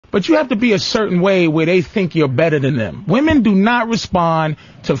but you have to be a certain way where they think you're better than them. Women do not respond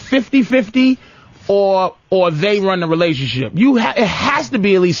to 50-50 or they run the relationship. It has to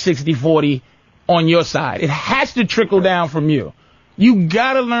be at least 60-40 on your side. It has to trickle down from you. You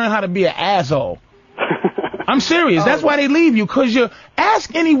gotta learn how to be an asshole. I'm serious. That's why they leave you, because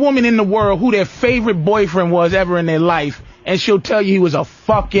ask any woman in the world who their favorite boyfriend was ever in their life, and she'll tell you he was a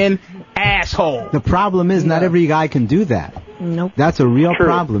fucking asshole. The problem is not every guy can do that. Nope. That's a real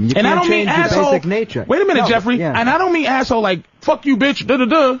problem. You can't change your basic nature. Wait a minute, Jeffrey. And I don't mean asshole like, fuck you, bitch,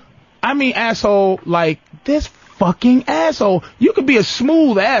 da-da-da. I mean asshole like, this fucking asshole. You could be a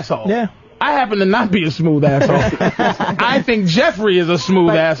smooth asshole. Yeah. I happen to not be a smooth asshole. I think Jeffrey is a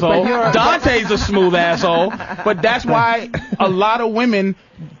smooth asshole. Dante's a smooth asshole. But that's why a lot of women,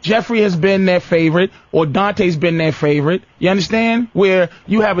 Jeffrey has been their favorite, or Dante's been their favorite. You understand? Where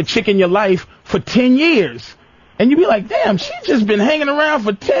you have a chick in your life for 10 years. And you be like, damn, she's just been hanging around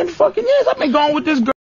for 10 fucking years. I've been going with this girl.